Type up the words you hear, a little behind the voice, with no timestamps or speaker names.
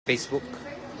Facebook.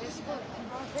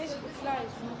 Facebook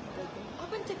live.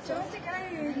 Apa cek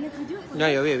sekarang ini video? No,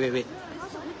 wait.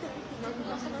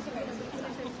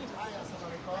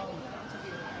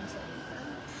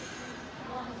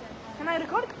 Can I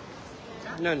record?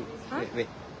 No, wait.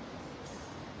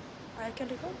 I can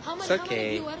record. How many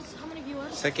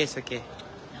viewers? It's okay.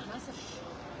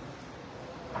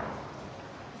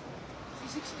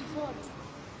 64.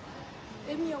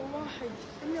 101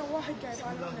 قاعد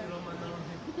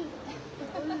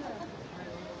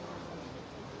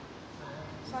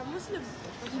صار مسلم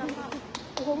ما شاء الله.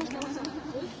 هو مسلم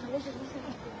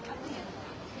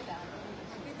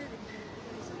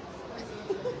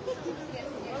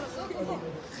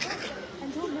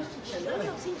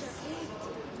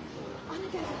انا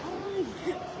قاعد احرق.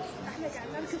 احنا قاعد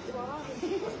نركض وراهم.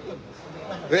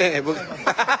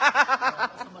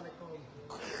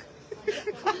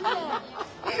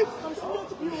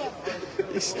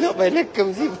 It's not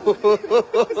welcome sih, Bu.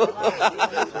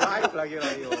 Live lagi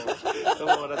rayo.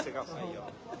 Semua orang cakap saya.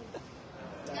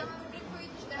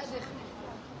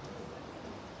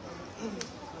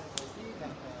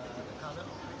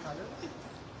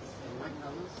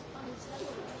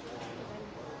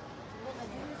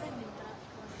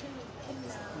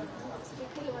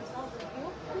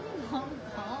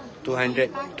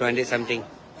 $200 something.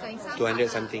 200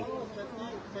 something.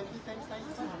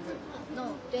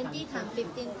 No, 20 times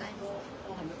 15 times.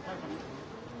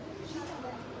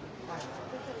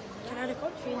 Can I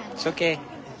record? 300. It's okay.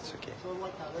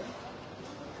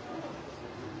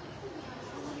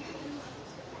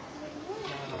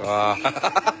 Wah.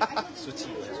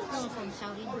 Suci. No, from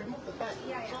Shaolin.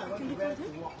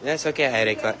 That's okay, I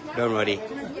record. Don't worry.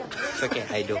 It's okay,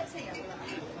 I do.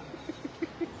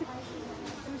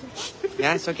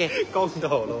 Yeah, it's okay. 公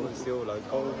道老少能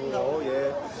功夫好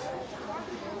嘢。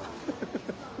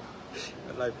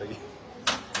Live lagi.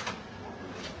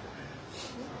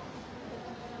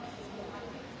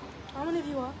 How many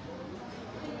viewers?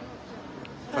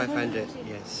 500,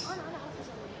 yes.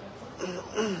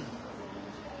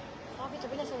 صافي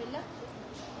تبي له سوي له؟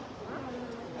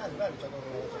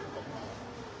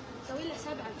 سوي له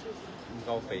 7 شوف. 唔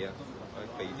夠肥啊，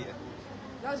肥啲啊。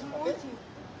 لازم اوتي.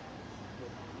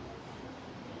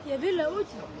 يبي له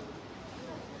اوتي.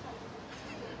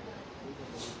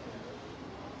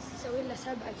 سوي له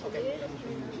 7 كذا.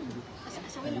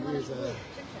 اسوي له مال.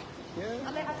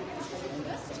 الله يعطيك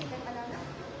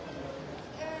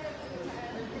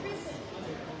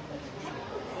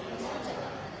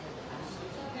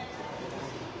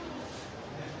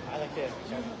على كيف؟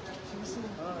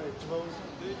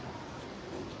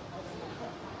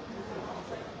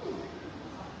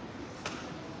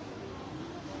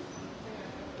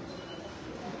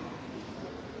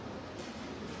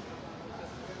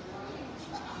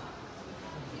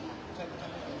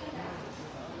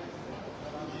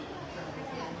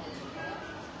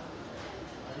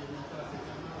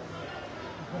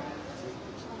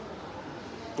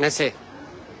 Nasi.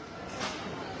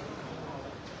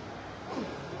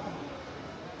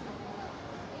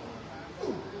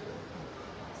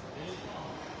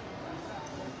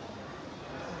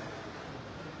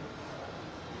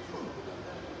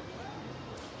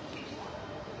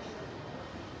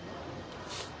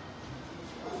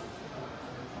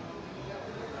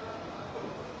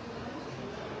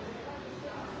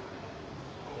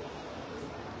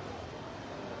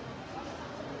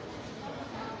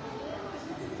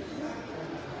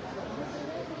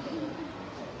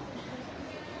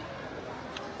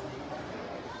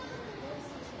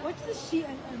 What's the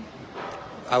CLM?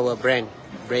 Our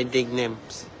branding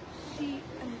names.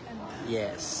 CLM.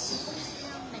 Yes.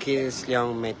 Kills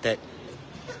Leong method.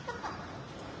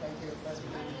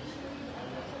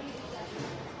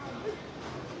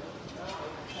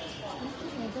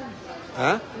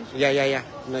 Huh? Yeah.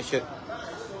 Not sure.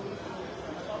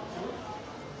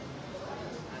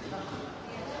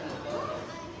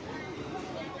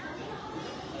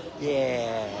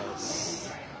 Yes.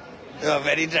 Oh,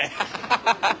 very dry.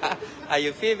 Are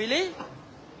you feel really?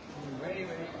 Very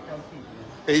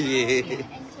healthy.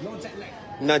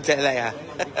 No jet lag ah.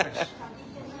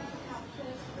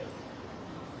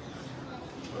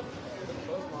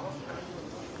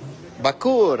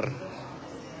 Bakur.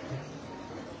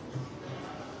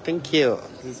 Thank you.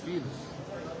 This view.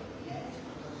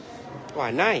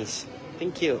 Wow, nice.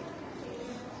 Thank you.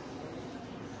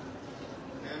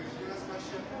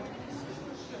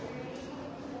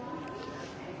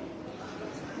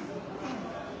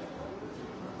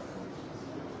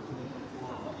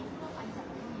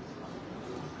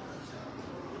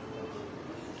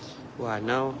 Wow,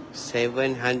 now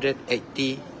 780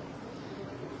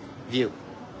 view.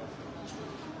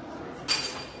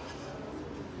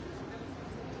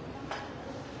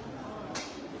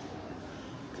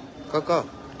 Go.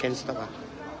 Can stop 啊。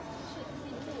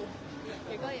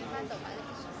如果要翻到埋呢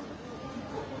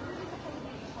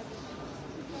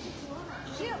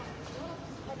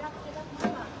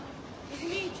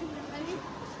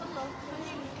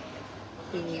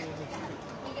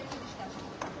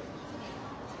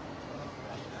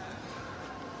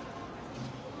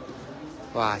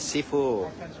哇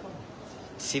，seafood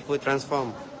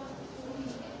transform。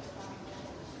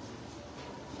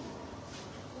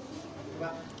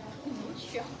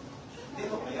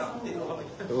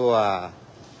哇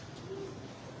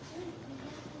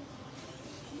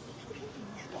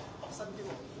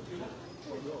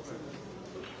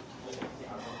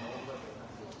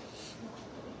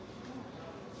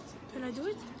！Can I do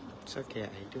it? It's okay,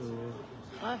 I do.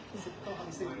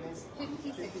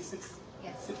 56.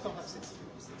 Yes.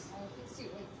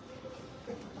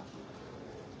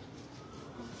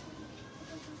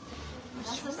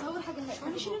 صور حاجة هيك.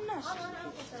 وين يشيل الناس؟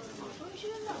 وين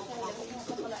يشيل الناس؟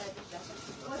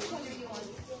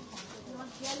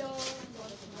 يلو.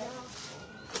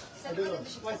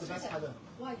 Why is the best color?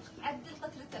 واي. عدل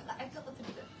قطرته. عدل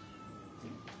قطرته.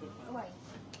 واي.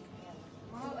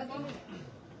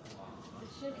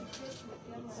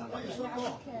 Why you so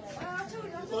tall?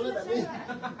 Taller than me.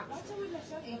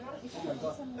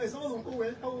 Hey, someone from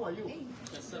Kuwait, how old are you?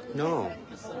 No.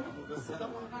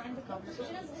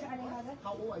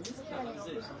 How old are you?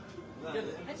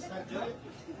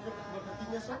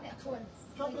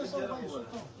 12 years old, why you so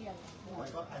tall? Oh my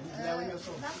god, I'm 11 years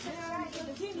old.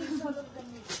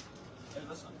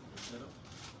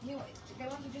 They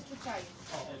want you just to try.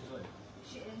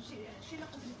 شيل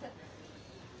قطرته.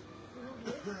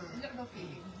 لعبة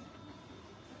فيه.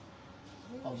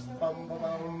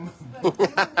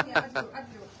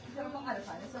 ما أعرف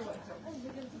أنا سويته.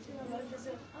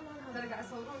 برجع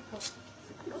أصوره لكم.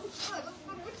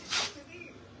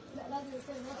 لا لازم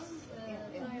يصير نفس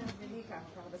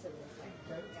هيك بسوي.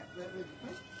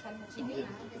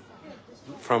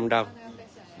 From down.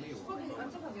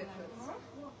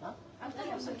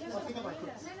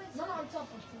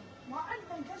 ما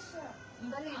عندنا مكسر.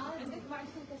 عندك ما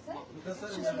عندك مكسر؟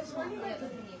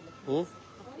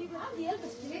 عادي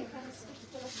يلبس جديد.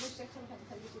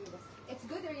 It's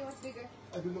good or you want bigger?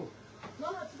 I don't know. No,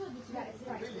 it's good. It's لا it's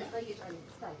tight.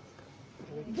 It's tight.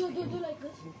 Do like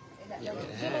this. Do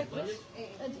like this.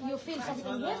 You feel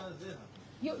something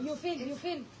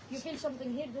here? You feel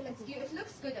something here? Do like this. It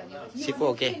looks good on you. Seafood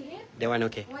okay. That one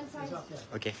okay. One side.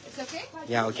 Okay. It's okay?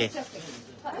 Yeah, okay. It's okay.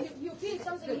 You feel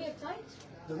something here tight?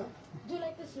 Don't know. Do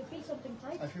like this. You feel something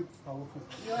tight? I feel powerful.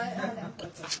 You are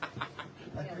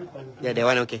I feel powerful. Yeah, that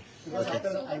one okay.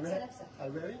 I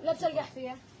wear it. لا ترجع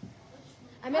فيها.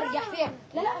 أمير رجع فيها.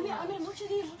 لا أمير مو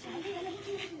كذي.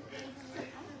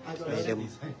 I got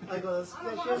a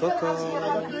special. Coco.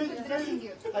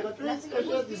 I got three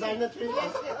special designer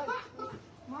trees.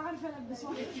 ما أعرف ألبس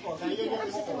واحد.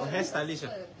 Hair stylish.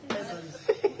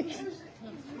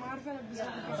 ما أعرف ألبس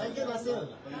واحد. Thank you, Nasir.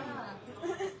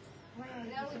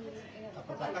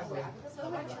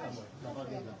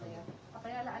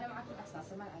 لا أنا معك الأساس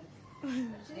ما أعرف.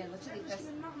 يلا شدي بس.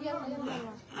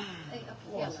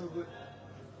 يلا. So good.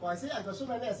 Oh, I see. I got so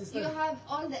many You assistants. have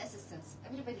all the assistants.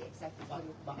 Everybody except for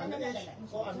you. But underage.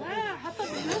 Oh, underage. لا حتى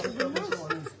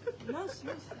بالنص.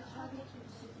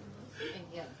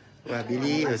 يلا. Wah,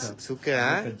 Billy suka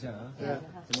ah. Kerja.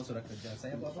 Semua sudah kerja.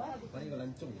 Saya buat apa? Paling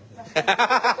lancung ya.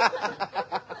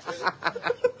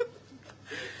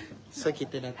 So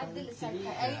kita datang عدل sini.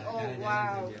 السالفة. أي أوه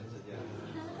واو.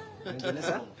 Jangan jelas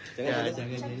ah. Jangan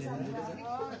jelas.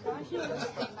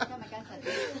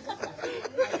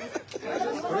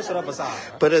 Perut sudah besar.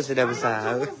 Perut sudah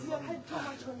besar.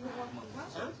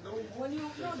 When you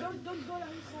don't go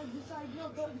inside beside you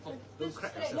go Don't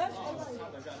crack yourself.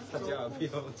 Kerja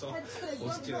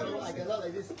posture. I cannot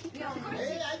like this.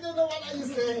 Hey, I don't know what are you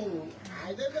saying.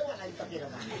 I don't know what I'm talking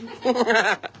about.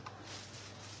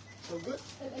 So good.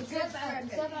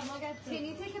 Can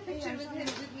you take a picture with him,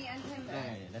 with me and him?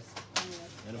 That's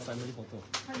a family photo.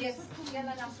 Yes.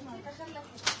 يلا ناصر. تخلف.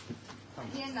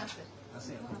 هي ناصر.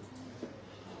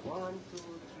 1, 2,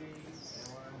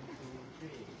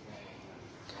 3.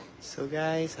 So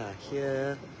guys,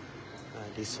 here,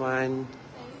 this one,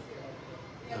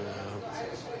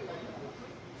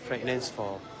 fragrance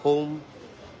for home.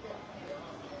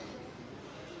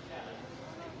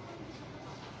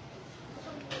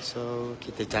 So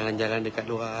kita jalan-jalan dekat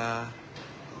luar,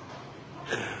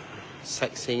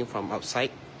 sightseeing from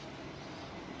outside.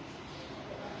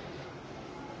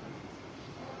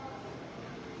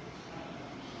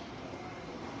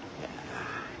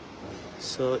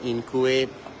 So in Kuwait,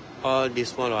 all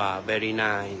these malls are very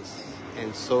nice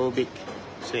and so big.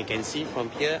 So you can see from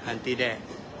here until there.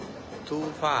 Too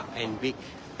far and big.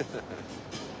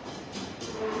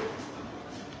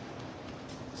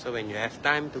 So when you have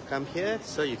time to come here,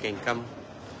 so you can come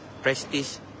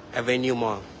Prestige Avenue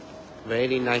Mall.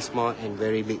 Very nice mall and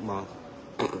very big mall.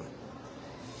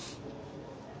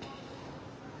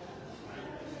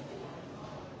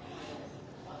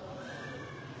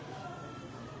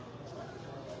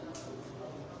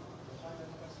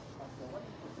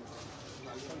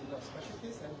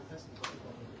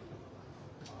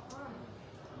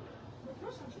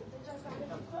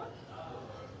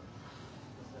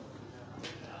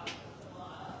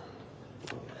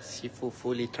 Sifu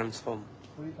fully transformed.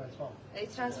 Fully transformed. I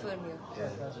transform you.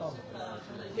 Yes, transformed.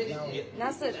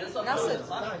 Nasir.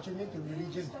 Now I change it to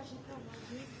religion.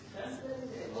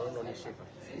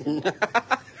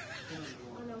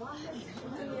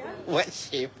 What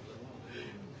shape?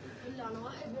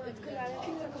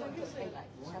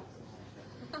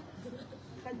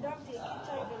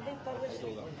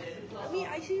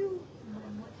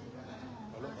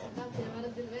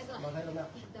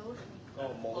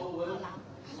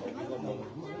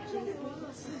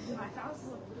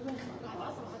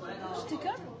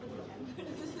 Sticker?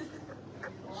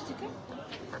 Sticker?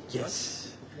 Yes.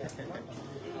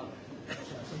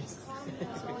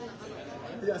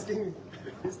 You're asking me.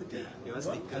 This the kid. You want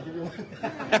sticker? I'll give you one.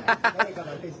 Now you got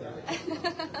my face. I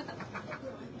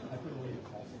put away your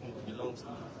cough. Belongs to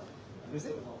Is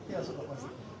it? Yeah, also got one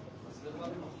sticker.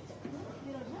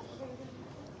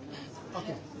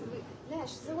 Okay.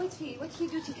 ليش سويت فيه what he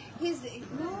do to his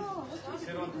no what he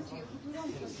do to you you don't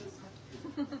do this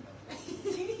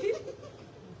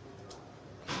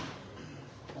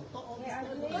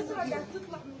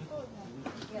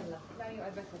يلا now you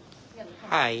are better يلا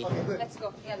Hi. let's go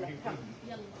يلا come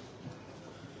يلا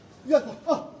يلا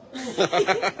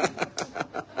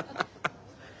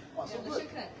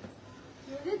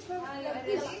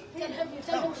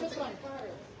شكرا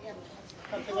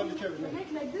Come take on the chair with me.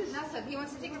 Nasser, he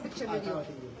wants to take a picture with you.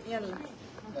 يلا.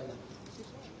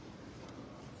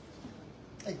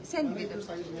 Hey, Send me the the.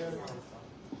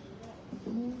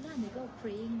 Mula ni kau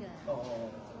praying dah.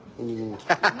 Hmm.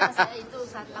 Masa itu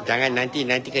satu. Jangan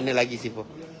nanti kena lagi Sifu.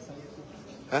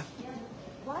 Hah?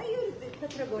 Why you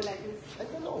Petra go like this? I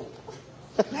don't know.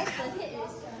 Next the head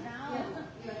is round.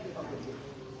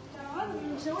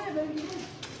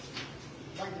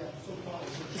 So far.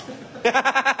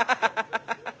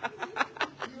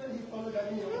 Even he followed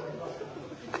me. Oh my God.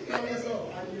 12 years old.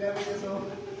 I'm 11 years old.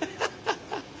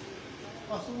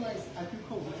 Oh, so nice. I feel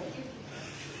cold.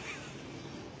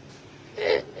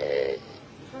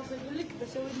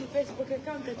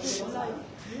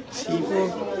 Sifu.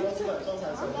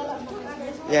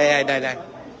 Ya, dah.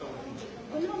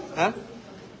 Hah?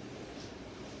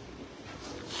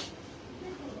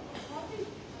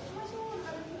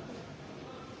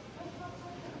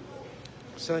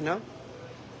 So now,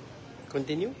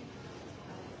 continue.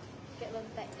 Get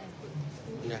lontek kan.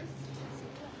 Yeah.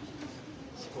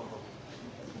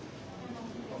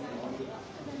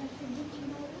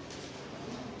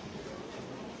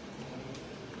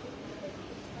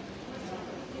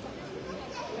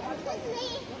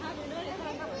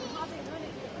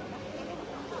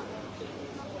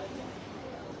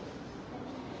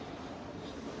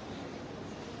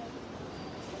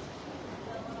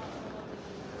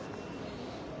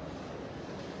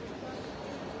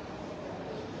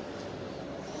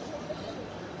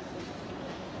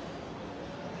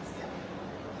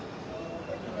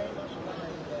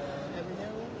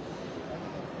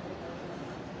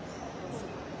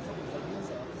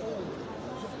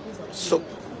 Souk.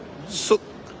 SOUK.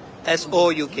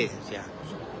 Yeah.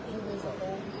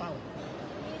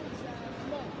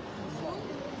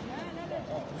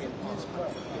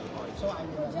 So I'm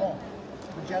more.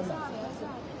 Pajama.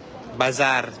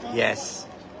 Bazaar. Yes.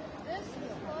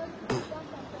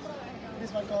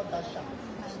 This one called Dasha.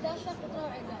 Dasha Petra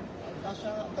Agam.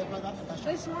 Dasha, the brother of Dasha.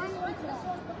 This one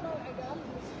Petra Agam.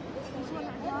 This one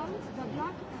Agam. The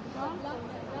black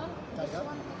Agam. This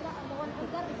one Petra and the one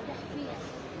Agam is Tahfiz.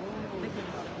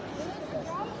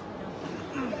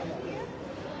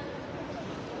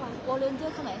 Volunteer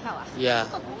kan lại hảo à? Yeah.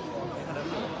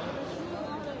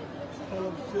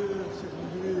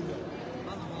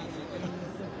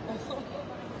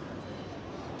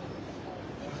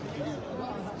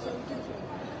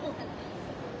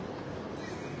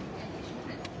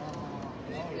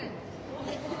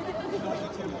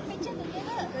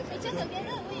 Picture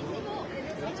together, wait,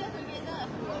 picture together.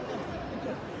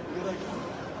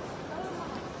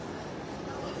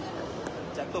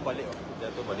 Jatuh balik.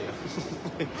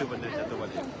 Itu benda jatuh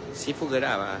balik. Sifu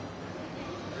gerak lah.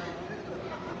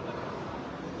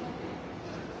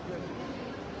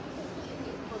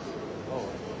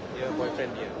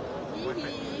 boyfriend dia.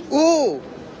 Oh.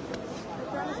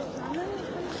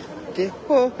 Okay,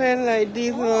 hold hand like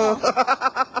this. Oh.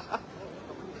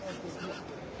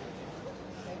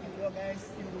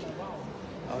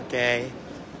 Okay.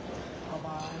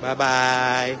 Bye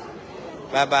bye.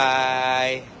 Bye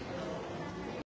bye.